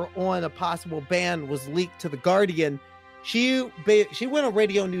paper on a possible ban was leaked to The Guardian, she went on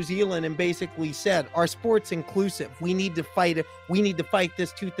Radio New Zealand and basically said, our sport's inclusive. We need to fight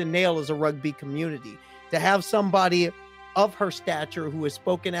this tooth and nail as a rugby community. To have somebody of her stature who has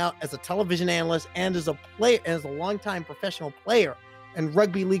spoken out as a television analyst and as a player, as a longtime professional player and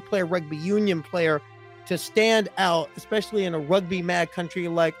rugby league player, rugby union player, to stand out, especially in a rugby mad country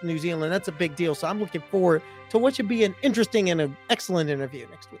like New Zealand, that's a big deal. So I'm looking forward to what should be an interesting and an excellent interview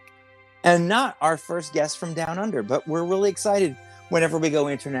next week. And not our first guest from Down Under, but we're really excited whenever we go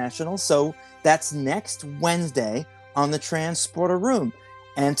international. So that's next Wednesday on the Transporter Room.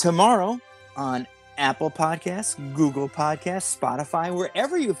 And tomorrow on Apple Podcasts, Google Podcasts, Spotify,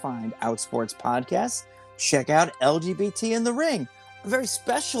 wherever you find Outsports podcasts, check out LGBT in the Ring, a very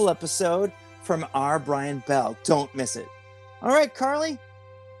special episode from R. Brian Bell. Don't miss it. All right, Carly,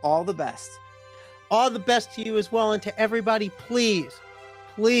 all the best. All the best to you as well. And to everybody, please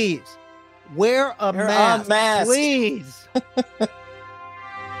wear a mask. Please.